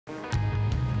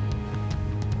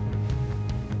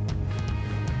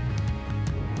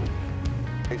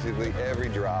basically every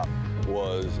drop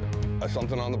was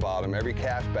something on the bottom. Every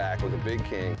cast back was a big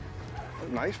king.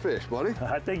 Nice fish, buddy.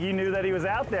 I think you knew that he was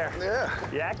out there. Yeah.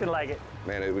 You acted like it.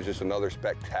 Man, it was just another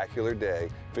spectacular day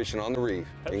fishing on the reef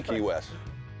in Key West.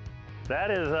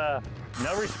 That is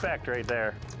no respect right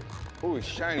there. Oh, he's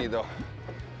shiny though.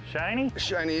 Shiny?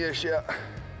 Shiny-ish, yeah.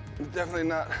 Definitely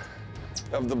not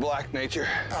of the black nature.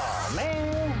 Oh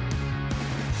man.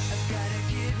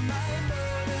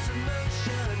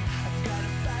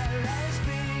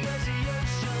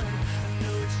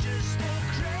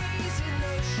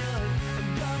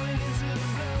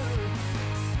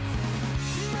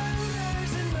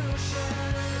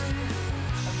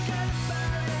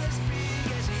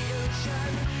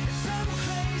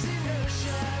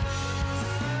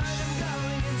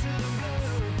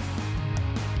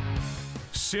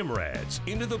 Simrad's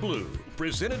Into the Blue,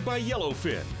 presented by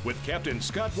Yellowfin, with Captain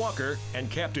Scott Walker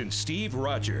and Captain Steve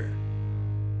Rodger.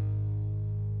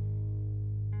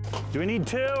 Do we need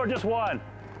 2 or just 1?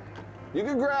 You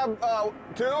can grab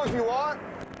 2 if you want.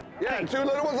 Yeah, 2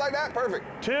 little ones like that, perfect.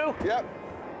 2? Yep.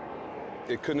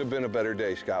 It couldn't have been a better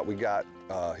day, Scott. We got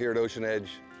here at Ocean Edge,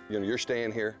 you know, you're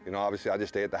staying here. You know, obviously I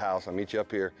just stay at the house. I meet you up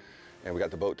here, and we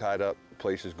got the boat tied up. The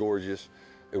place is gorgeous.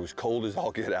 It was cold as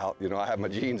all get out. You know, I have my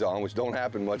jeans on, which don't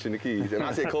happen much in the Keys. And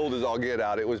I say cold as all get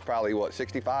out. It was probably, what,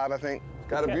 65, I think?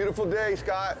 Got a beautiful day,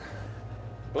 Scott.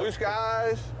 Blue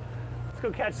skies. Let's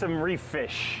go catch some reef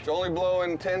fish. It's only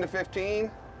blowing 10 to 15.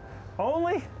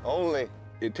 Only? Only.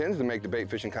 It tends to make the bait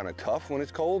fishing kind of tough when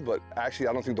it's cold, but actually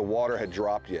I don't think the water had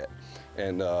dropped yet.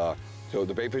 And so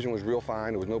the bait fishing was real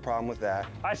fine. There was no problem with that.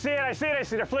 I see it, I see it, I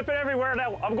see it. They're flipping everywhere.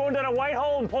 Now I'm going to the white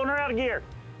hole and pulling her out of gear.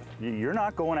 You're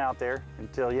not going out there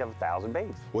until you have 1,000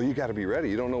 baits. Well, you got to be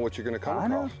ready. You don't know what you're going to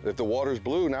come across. If the water's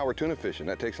blue, now we're tuna fishing.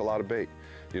 That takes a lot of bait.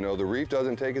 You know, the reef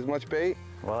doesn't take as much bait.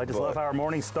 Well, I just love how our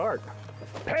mornings start.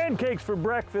 Pancakes for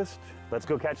breakfast. Let's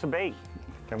go catch some bait.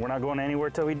 And we're not going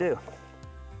anywhere till we do.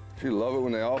 You love it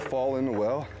when they all fall in the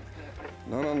well.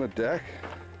 None on the deck.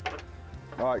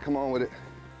 All right, come on with it.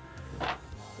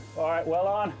 All right, well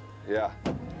on. Yeah.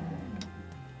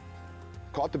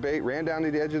 Caught the bait, ran down to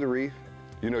the edge of the reef.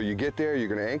 You know, you get there, you're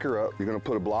gonna anchor up, you're gonna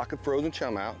put a block of frozen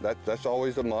chum out. That's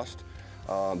always a must.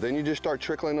 Then you just start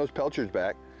trickling those pelchers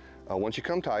back. Once you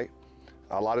come tight,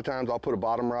 a lot of times I'll put a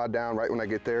bottom rod down right when I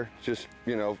get there. It's just,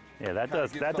 you know. Yeah, that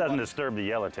doesn't disturb the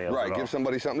yellowtails Right, at all. give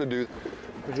somebody something to do.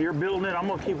 If you're building it, I'm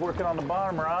gonna keep working on the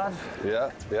bottom rods. Yeah,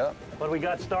 yeah. What do we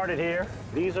got started here?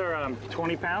 These are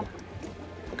 20 pound.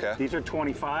 Okay. These are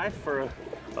 25 for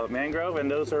a mangrove,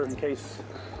 and those are in case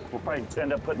we'll probably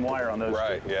end up putting wire on those.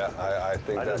 Right, yeah, I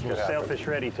think that's good. Sailfish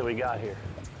ready till we got here.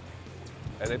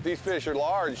 And if these fish are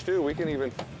large too, we can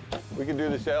do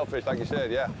the sailfish like you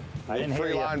said, yeah. I didn't hear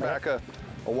you. Free line back a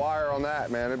wire on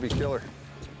that, man, it'd be killer.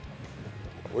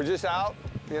 We're just out,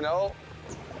 you know,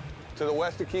 to the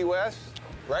west of Key West.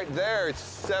 Right there, it's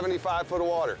 75 foot of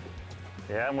water.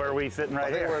 Yeah, and where are we sitting right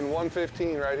here? I think we're in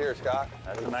 115 right here, Scott.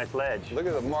 That's a nice ledge. Look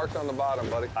at the marks on the bottom,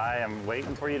 buddy. I am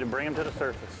waiting for you to bring them to the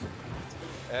surface.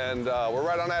 And we're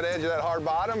right on that edge of that hard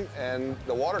bottom, and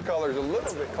the watercolor is a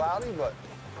little bit cloudy, but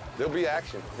there'll be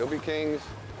action. There'll be kings.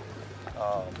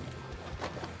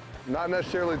 Not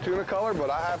necessarily tuna color, but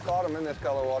I have caught them in this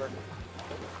color water.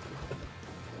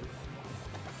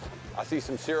 I see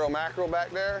some Cero mackerel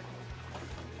back there.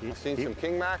 I've seen some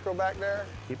king mackerel back there.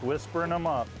 Keep whispering them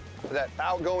up. That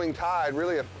outgoing tide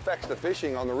really affects the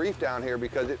fishing on the reef down here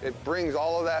because it brings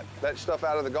all of that stuff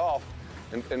out of the Gulf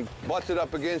and butts it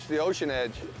up against the ocean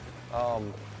edge.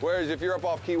 Whereas if you're up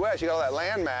off Key West, you got all that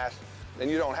land mass and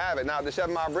you don't have it. Now, the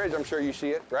 7 Mile Bridge, I'm sure you see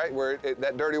it, right? Where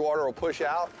that dirty water will push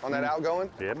out on that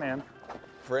outgoing. Yeah, man.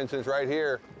 For instance, right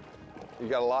here, you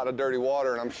got a lot of dirty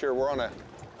water, and I'm sure we're on I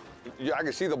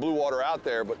can see the blue water out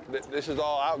there, but this is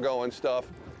all outgoing stuff,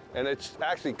 and it's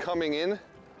actually coming in,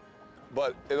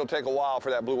 but it'll take a while for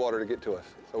that blue water to get to us.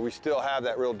 So we still have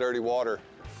that real dirty water,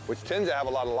 which tends to have a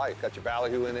lot of life. Got your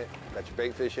ballyhoo in it, got your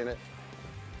bait fish in it.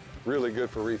 Really good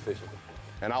for reef fishing.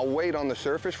 And I'll wait on the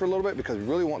surface for a little bit because we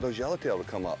really want those yellowtail to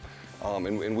come up.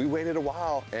 And we waited a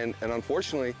while, and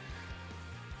unfortunately,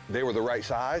 they were the right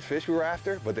size fish we were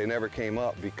after, but they never came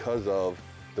up because of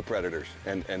the predators.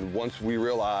 And once we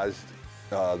realized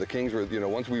the kings were, you know,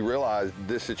 once we realized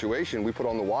this situation, we put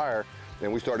on the wire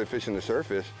and we started fishing the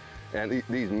surface, and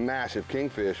these massive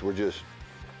kingfish were just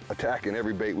attacking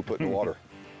every bait we put in the water.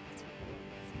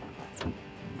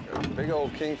 Big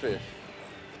old kingfish.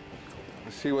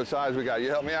 Let's see what size we got. You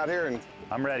help me out here and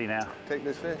I'm ready now. Take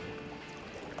this fish.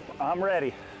 I'm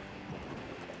ready.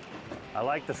 I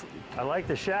like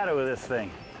the shadow of this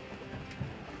thing.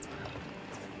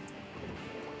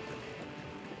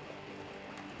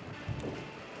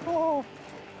 Oh,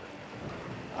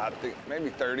 I think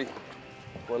maybe 30.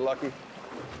 We're lucky.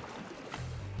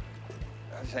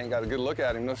 I just ain't got a good look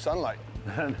at him, no sunlight.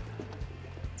 Oh,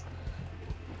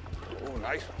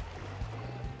 nice one.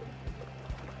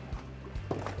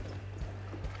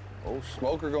 Oh,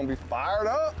 smoker gonna be fired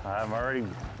up. I'm already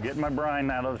getting my brine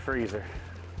out of the freezer.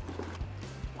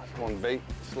 That's one bait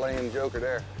slaying joker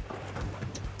there.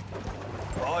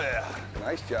 Oh yeah,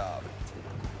 nice job.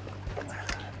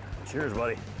 Cheers,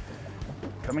 buddy.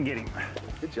 Come and get him.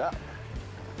 Good job.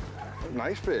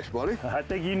 Nice fish, buddy. I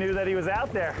think you knew that he was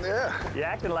out there. Yeah. You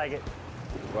acted like it.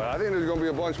 Well, I think there's gonna be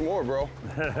a bunch more, bro.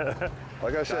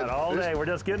 Like I said, Not all day, we're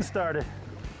just getting started.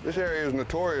 This area is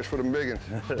notorious for the big ones.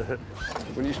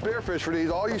 When you spearfish for these,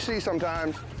 all you see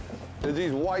sometimes is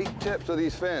these white tips of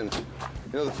these fins.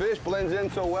 You know, the fish blends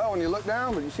in so well when you look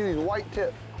down, but you see these white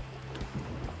tips.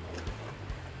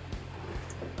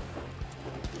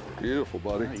 Beautiful,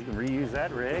 buddy. You can reuse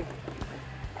that rig.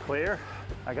 Clear.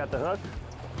 I got the hook.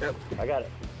 Yep. I got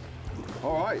it.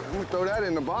 All right, I'm gonna throw that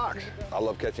in the box. I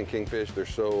love catching kingfish. They're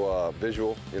so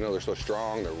visual, you know, they're so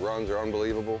strong. Their runs are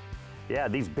unbelievable. Yeah,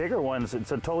 these bigger ones,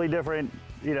 it's a totally different,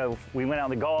 you know, we went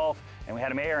out in the Gulf and we had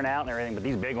them airing out and everything, but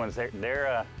these big ones,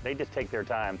 they just take their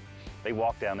time. They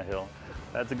walk down the hill.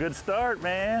 That's a good start,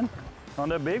 man, on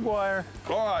the big wire.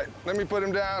 All right, let me put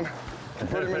him down and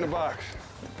put him in the box.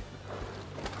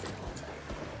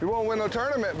 He won't win no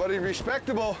tournament, but he's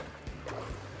respectable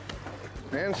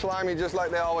and slimy just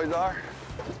like they always are.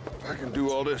 I can do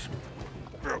all this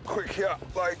real quick here,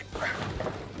 like,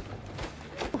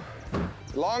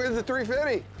 as long as the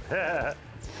 350.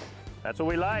 That's what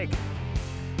we like.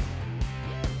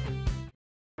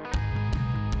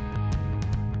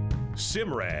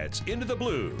 Simrad's Into the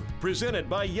Blue, presented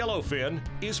by Yellowfin,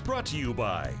 is brought to you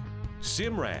by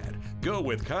Simrad, go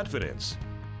with confidence.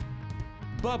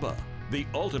 Bubba, the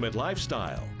ultimate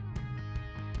lifestyle.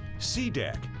 Sea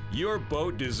Deck, your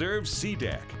boat deserves Sea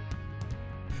Deck.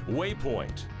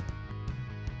 Waypoint.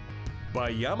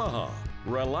 By Yamaha,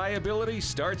 reliability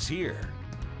starts here.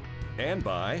 And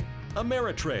by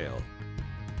Ameritrail.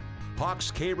 Hawks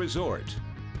K Resort.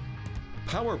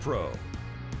 Power Pro.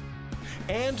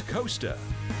 And Costa.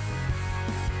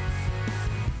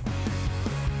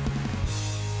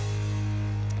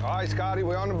 All right, Scotty,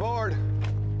 we're on the board.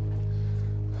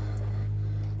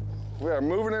 We are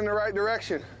moving in the right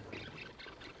direction.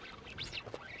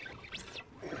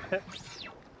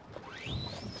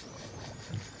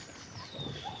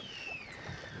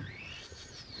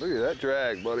 Look at that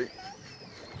drag, buddy.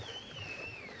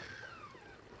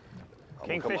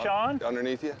 Kingfish on?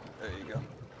 Underneath you. There you go.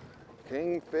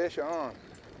 Kingfish on.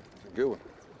 It's a good one.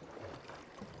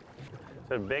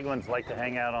 So big ones like to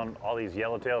hang out on all these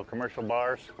yellowtail commercial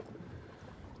bars.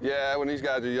 Yeah, when these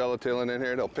guys are yellowtailing in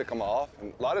here, they'll pick them off.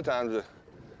 And a lot of times,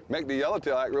 make the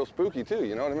yellowtail act real spooky too,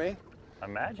 you know what I mean?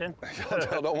 Imagine.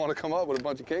 Yellowtail don't want to come up with a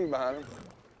bunch of kings behind him.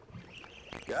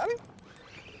 Got him?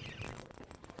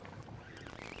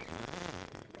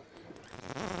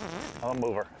 I'll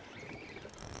move her.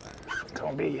 It's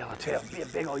gonna be a yellowtail, be a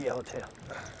big old yellowtail.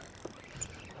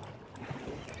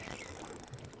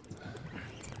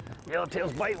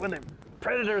 Yellowtails bite when the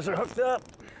predators are hooked up.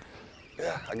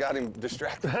 Yeah, I got him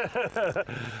distracted.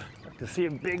 To see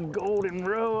a big golden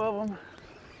row of them.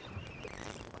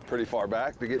 Pretty far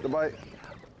back to get the bite?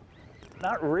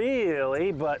 Not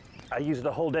really, but I used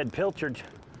a whole dead pilchard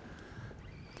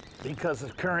because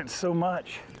the current's so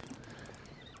much.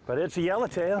 But it's a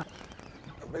yellowtail.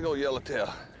 A big old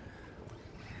yellowtail.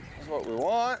 That's what we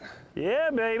want. Yeah,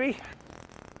 baby.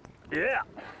 Yeah.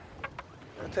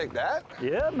 I'll take that.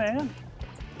 Yeah, man.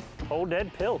 Whole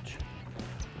dead pilch.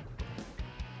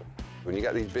 When you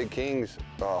got these big kings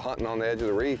hunting on the edge of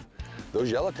the reef,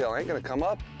 those yellowtail ain't gonna come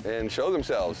up and show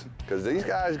themselves because these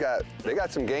guys got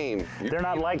some game. They're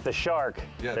not like the shark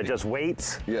that just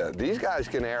waits. Yeah, these guys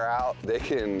can air out. They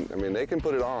can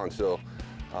put it on. So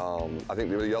I think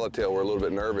the yellowtail were a little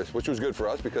bit nervous, which was good for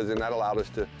us because then that allowed us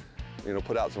to, you know,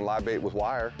 put out some live bait with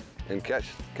wire and catch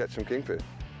some kingfish.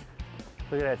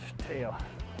 Look at that tail,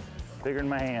 bigger than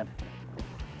my hand.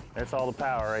 That's all the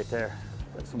power right there.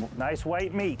 That's some nice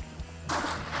white meat.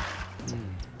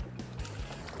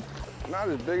 Not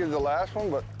as big as the last one,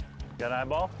 but Got an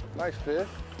eyeball? nice fish.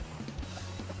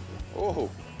 Oh,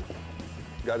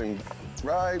 got him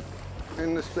right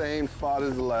in the same spot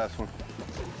as the last one.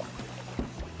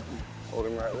 Hold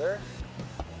him right there.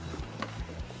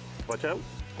 Watch out.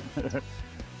 These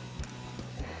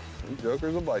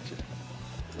jokers will bite you.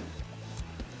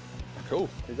 Cool,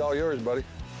 he's all yours, buddy.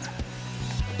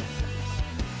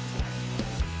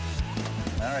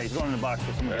 All right, he's going in the box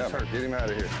for somebody Yeah, gets hurt. get him out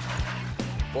of here.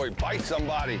 Boy, bite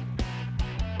somebody.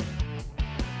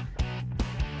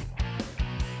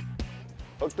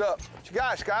 Hooked up. What you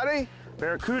got, Scotty?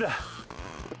 Barracuda.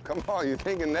 Come on, you're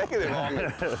thinking negative on me.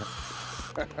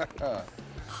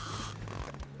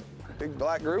 Big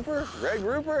black grouper? Red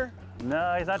grouper?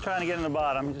 No, he's not trying to get in the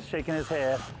bottom. He's just shaking his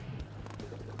head.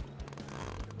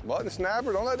 Button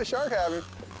snapper, don't let the shark have him.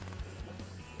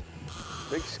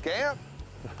 Big scamp.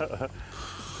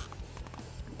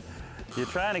 You're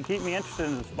trying to keep me interested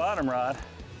in this bottom rod.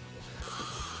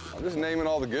 I'm just naming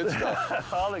all the good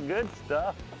stuff. All the good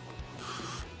stuff.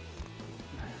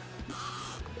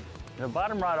 The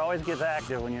bottom rod always gets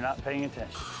active when you're not paying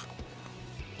attention.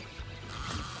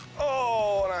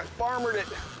 Oh, and I farmered it.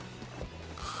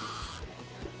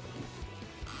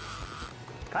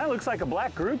 Kind of looks like a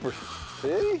black grouper. See,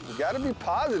 you gotta be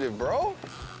positive, bro.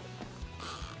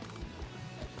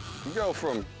 You go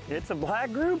from... It's a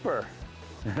black grouper.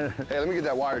 Hey, let me get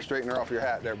that wire straightener off your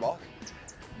hat there, boss.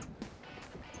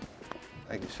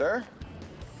 Thank you, sir.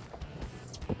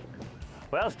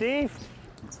 Well, Steve,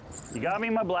 you got me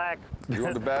my black. You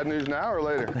want the bad news now or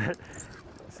later?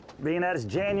 Being that it's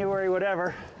January,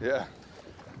 whatever. Yeah.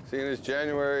 Seeing it's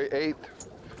January 8th,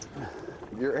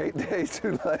 you're 8 days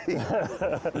too late.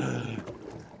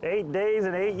 8 days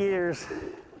and 8 years.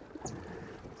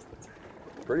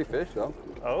 Pretty fish, though.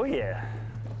 Oh, yeah.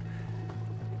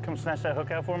 Come snatch that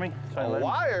hook out for me. So A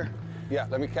wire? Yeah,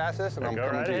 let me cast this and I'm go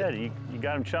coming right to ahead. you. You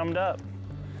got him chummed up.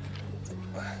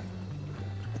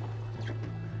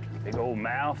 Big old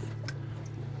mouth.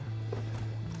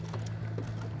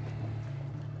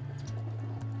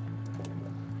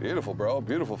 Beautiful, bro.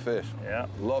 Beautiful fish. Yeah.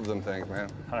 Love them things, man.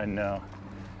 I know.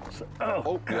 So,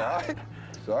 Oh, you all right?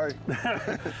 Sorry.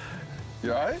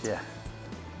 You all right? Yeah.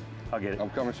 I'll get it. I'm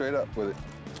coming straight up with it.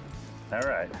 All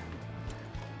right.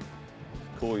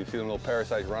 Cool, you see them little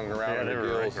parasites running around Yeah, in they the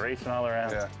were gills. racing all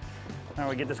around. Yeah. Now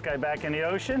we get this guy back in the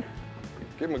ocean.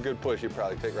 Give him a good push, he'll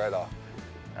probably take right off.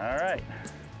 All right.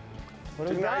 What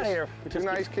do we got nice, here? Two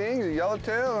nice kings, a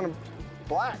yellowtail and a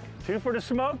black. 2 for the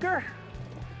smoker.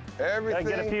 Everything.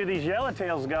 Gotta get a few of these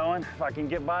yellowtails going if I can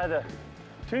get by the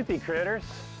toothy critters.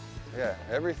 Yeah,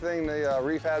 everything the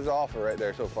reef has to offer right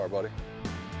there so far, buddy.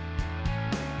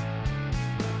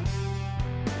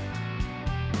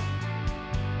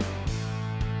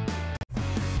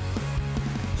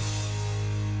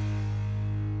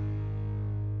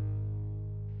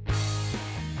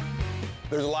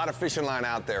 There's a lot of fishing line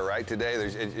out there, right? Today,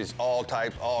 it's all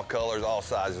types, all colors, all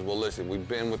sizes. Well, listen, we've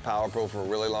been with Power Pro for a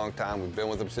really long time. We've been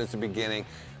with them since the beginning.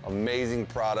 Amazing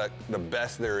product, the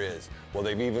best there is. Well,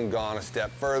 they've even gone a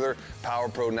step further. Power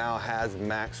Pro now has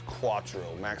Max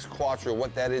Quattro. Max Quattro,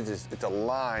 what that is it's a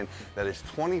line that is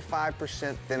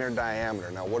 25% thinner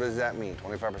diameter. Now, what does that mean,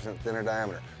 25% thinner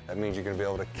diameter? That means you're gonna be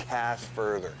able to cast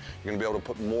further. You're gonna be able to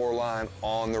put more line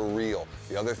on the reel.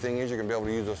 The other thing is you're gonna be able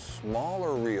to use a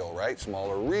smaller reel, right?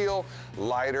 Smaller reel,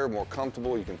 lighter, more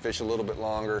comfortable. You can fish a little bit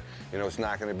longer. You know, it's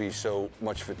not gonna be so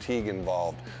much fatigue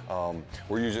involved.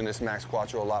 We're using this Max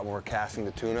Quattro a lot when we're casting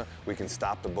the tuna. We can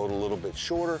stop the boat a little bit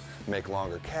shorter, make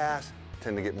longer casts,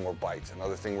 tend to get more bites.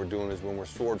 Another thing we're doing is when we're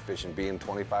sword fishing, being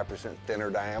 25% thinner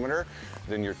diameter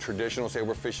than your traditional, say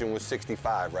we're fishing with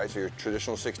 65, right? So your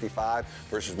traditional 65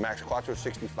 versus Max Quattro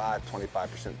 65,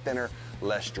 25% thinner,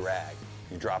 less drag.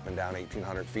 You're dropping down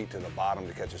 1,800 feet to the bottom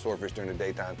to catch a swordfish during the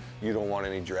daytime. You don't want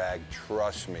any drag,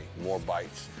 trust me, more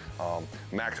bites.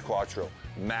 Max Quattro,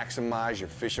 maximize your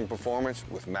fishing performance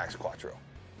with Max Quattro.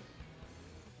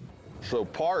 So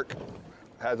Park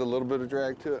has a little bit of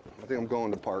drag to it. I think I'm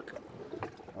going to Park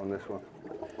on this one.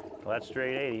 Well, that's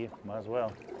straight 80, might as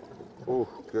well. Oh,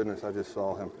 goodness, I just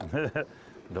saw him.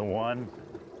 The one.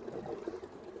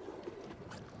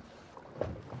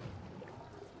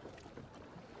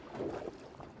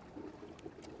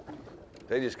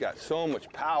 They just got so much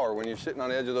power when you're sitting on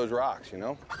the edge of those rocks, you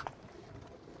know? That's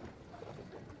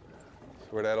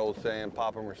where that old saying,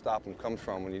 pop 'em or stop 'em, comes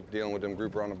from when you're dealing with them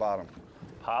grouper on the bottom.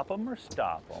 Pop them or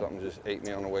stop them? Something just ate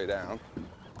me on the way down.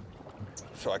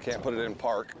 So I can't put it in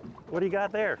Park. What do you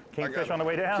got there? Kingfish on the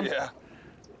way down? Yeah.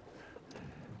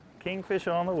 Kingfish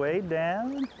on the way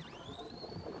down.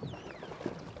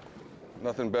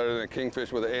 Nothing better than a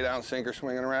kingfish with an 8-ounce sinker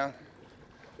swinging around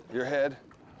your head.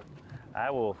 I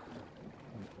will.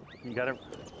 You got it.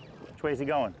 Which way is he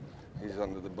going? He's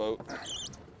under the boat,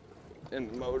 in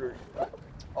the motor,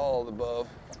 all above.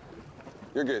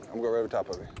 You're good. I'm going right over top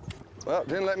of you. Well,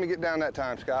 didn't let me get down that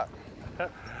time, Scott.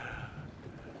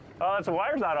 Oh, that's the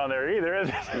wire's not on there either, is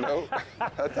it? Nope.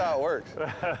 That's how it works.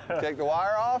 Take the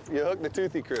wire off, you hook the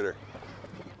toothy critter.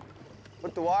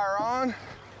 Put the wire on,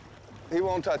 he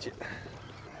won't touch it.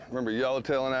 Remember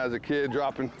yellowtailing as a kid,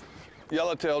 dropping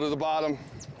yellowtail to the bottom,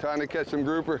 trying to catch some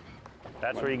grouper.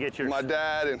 That's where you get your... My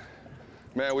dad and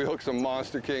Man, we hooked some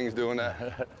monster kings doing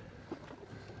that.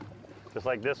 Just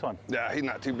like this one. Yeah, he's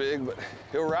not too big, but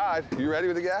he'll ride. You ready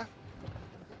with the guy?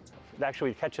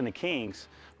 Actually catching the kings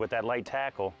with that light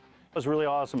tackle was really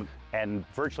awesome and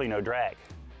virtually no drag.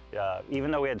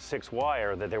 Even though we had 6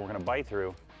 wire that they were going to bite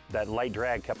through, that light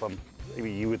drag kept them, I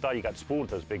mean, you thought you got spooled with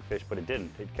those big fish, but it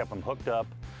didn't. It kept them hooked up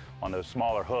on those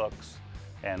smaller hooks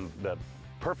and the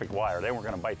perfect wire. They weren't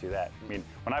going to bite through that. I mean,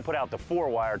 when I put out the 4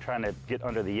 wire trying to get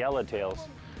under the yellowtails,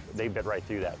 they bit right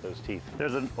through that, those teeth.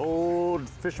 There's an old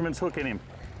fisherman's hook in him.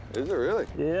 Is it really?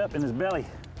 Yep, in his belly.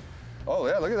 Oh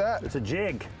yeah, look at that. It's a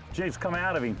jig. Jig's come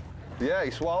out of him. Yeah,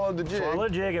 he swallowed the jig.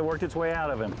 Swallowed the jig, it worked its way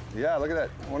out of him. Yeah, look at that.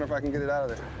 I wonder if I can get it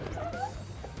out of there.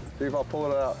 See if I'll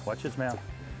pull it out. Watch its mouth.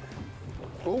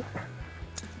 Oh.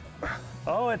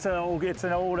 Oh, it's an old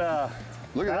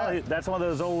Look at that. That's one of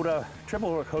those old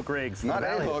triple hook rigs. Not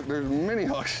a hook, there's many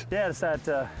hooks. Yeah, it's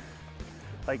that,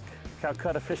 like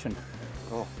Calcutta fishing.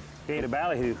 Oh. He ate a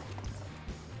ballyhoo.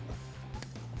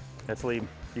 Let's leave.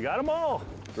 You got them all.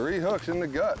 3 hooks in the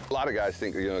gut. A lot of guys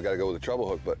think, you know, got to go with a treble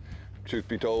hook, but truth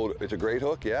be told, it's a great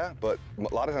hook, yeah, but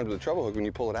a lot of times with a treble hook, when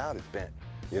you pull it out, it's bent.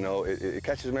 You know, it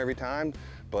catches them every time,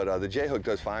 but the J hook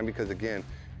does fine because, again,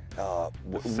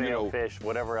 Sailfish,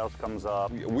 whatever else comes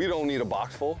up. we don't need a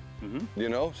box full, you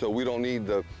know, so we don't need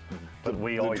the But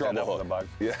we always end up treble with a box.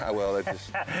 Yeah, well,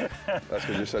 that's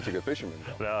because you're such a good fisherman.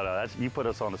 No, that's, you put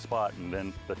us on the spot and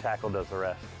then the tackle does the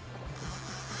rest.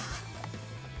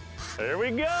 There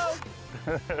we go.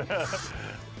 That's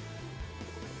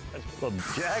a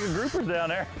jag of groupers down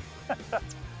there.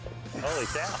 Holy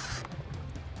cow.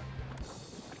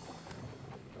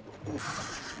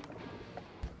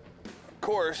 Of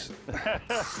course,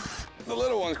 the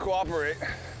little ones cooperate.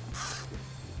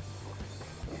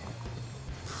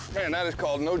 Man, that is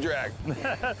called no drag.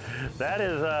 That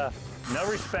is no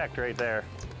respect right there.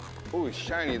 Oh, he's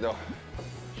shiny though.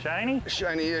 Shiny?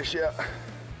 Shiny-ish, yeah.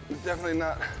 Definitely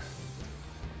not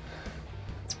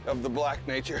of the black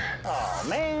nature. Oh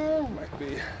man. Might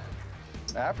be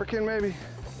African, maybe.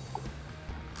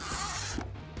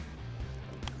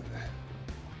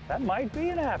 That might be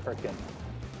an African.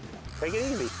 Take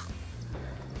it easy.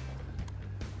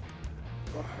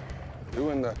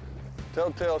 Doing the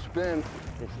telltale spin.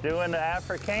 It's doing the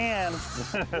African.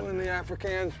 Doing the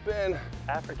African spin.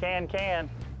 African can.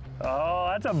 Oh,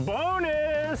 that's a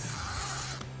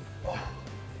bonus.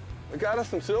 We got us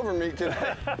some silver meat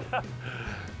today.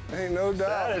 Ain't no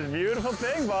doubt. That is a beautiful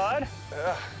thing, bud.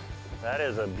 Yeah. That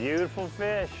is a beautiful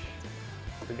fish.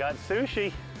 We got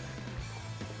sushi.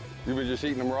 You been just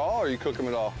eating them raw, or you cook them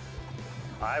at all?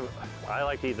 I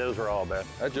like to eat those raw, but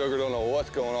That joker don't know what's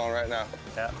going on right now.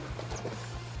 yeah,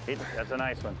 that's a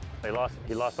nice one.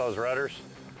 He lost all his rudders.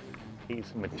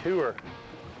 He's mature.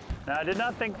 Now, I did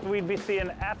not think we'd be seeing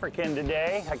African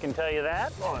today. I can tell you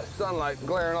that. Oh, the sunlight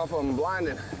glaring off of them,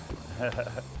 blinding.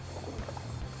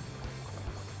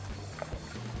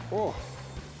 Oh,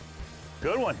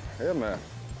 Good one. yeah, man.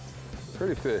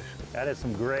 Pretty fish. That is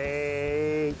some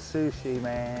great sushi,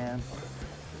 man.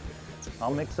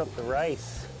 I'll mix up the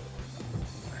rice.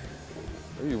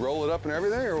 You roll it up and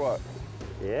everything, or what?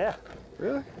 Yeah.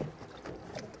 Really?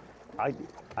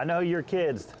 I know your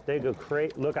kids. They go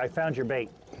crazy. Look, I found your bait.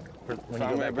 When you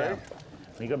Found go my back down. bait?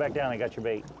 When you go back down, I got your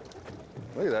bait.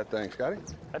 Look at that thing, Scotty.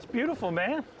 That's beautiful,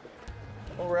 man.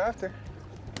 What we're after.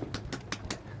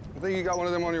 I think you got one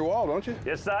of them on your wall, don't you?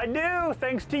 Yes, I do.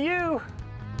 Thanks to you.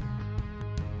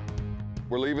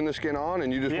 We're leaving the skin on,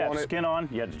 and you just Yeah, want it. skin on.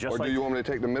 Yeah, just Or like. do you want me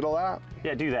to take the middle out?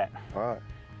 Yeah, do that. All right.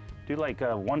 Do like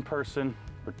 1 person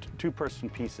or 2 person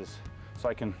pieces, so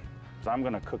I can. So I'm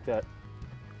gonna cook that.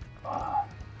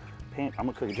 I'm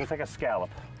gonna cook it just like a scallop.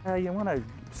 You want to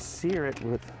sear it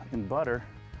in butter,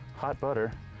 hot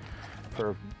butter,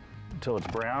 until it's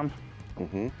brown,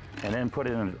 and then put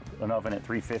it in an oven at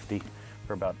 350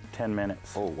 for about 10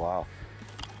 minutes. Oh, wow.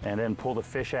 And then pull the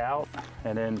fish out,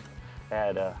 and then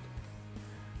add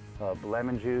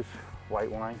lemon juice,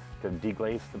 white wine to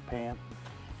deglaze the pan,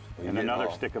 and another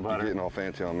stick of You're butter, getting all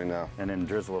fancy on me now. and then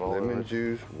drizzle it all over. Lemon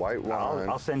juice, white wine,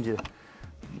 I'll send you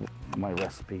my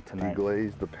recipe tonight.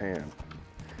 deglaze the pan.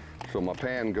 So my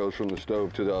pan goes from the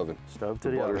stove to the oven. Stove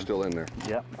to the Butter's oven. still in there.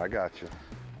 Yep, I got you.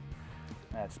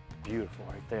 that's beautiful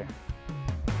right there.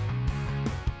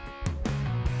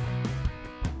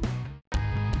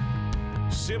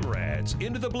 Simrad's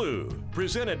Into the Blue,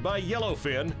 presented by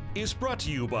Yellowfin, is brought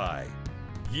to you by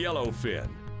Yellowfin,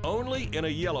 only in a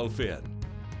Yellowfin.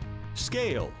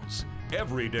 Scales,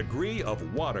 every degree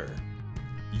of water.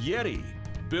 Yeti,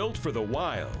 built for the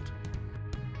wild.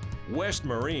 West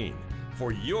Marine,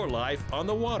 for your life on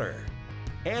the water.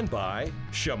 And by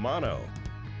Shimano.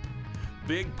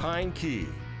 Big Pine Key,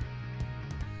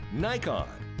 Nikon,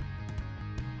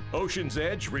 Ocean's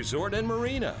Edge Resort and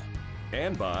Marina,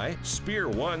 and by Spear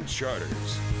One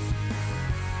Charters.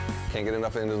 Can't get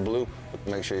enough Into the Blue?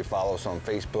 Make sure you follow us on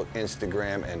Facebook,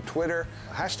 Instagram, and Twitter.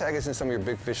 Hashtag us in some of your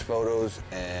big fish photos,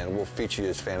 and we'll feature you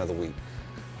as Fan of the Week.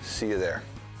 See you there.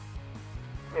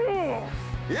 Oh,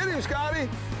 Get him, Scotty.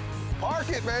 Park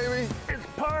it, baby. it's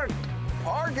parked.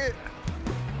 Park it.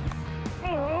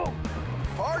 Oh,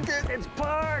 Park it. it's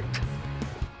parked.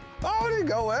 Oh, it didn't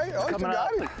go away. Oh, you Coming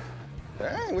got up. him.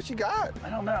 Dang, what you got? I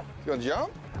don't know. You gonna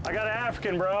jump? I got an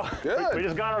African, bro. Good. We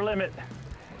just got our limit.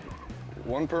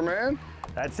 One per man?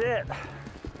 That's it.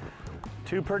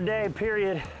 2 per day,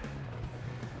 period.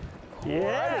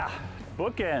 Yeah,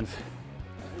 bookends.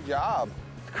 Good job.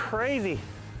 It's crazy.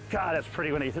 God, that's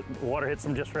pretty when the water hits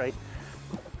them just right.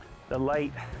 The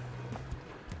light.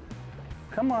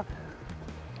 Come on.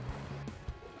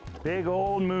 Big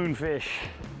old moonfish.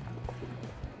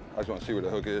 I just want to see where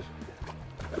the hook is.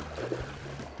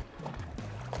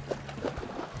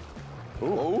 Ooh.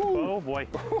 Ooh. Oh boy.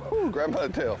 Ooh, grab him by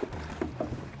the tail.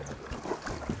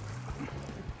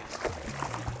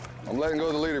 I'm letting go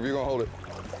of the leader if you're gonna hold it.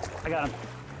 I got him.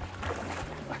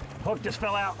 Hook just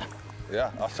fell out. Yeah,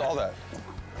 I saw that.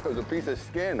 It was a piece of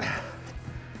skin.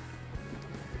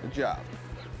 Good job.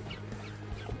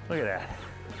 Look at that.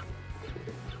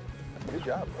 Good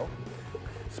job, bro.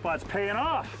 Spot's paying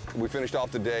off. We finished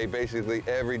off the day. Basically,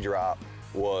 every drop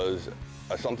was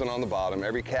something on the bottom.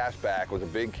 Every cast back was a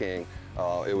big king.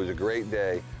 It was a great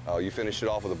day. You finished it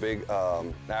off with a big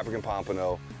African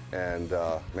pompano. And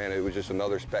man, it was just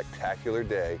another spectacular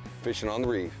day fishing on the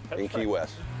reef in Key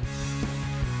West.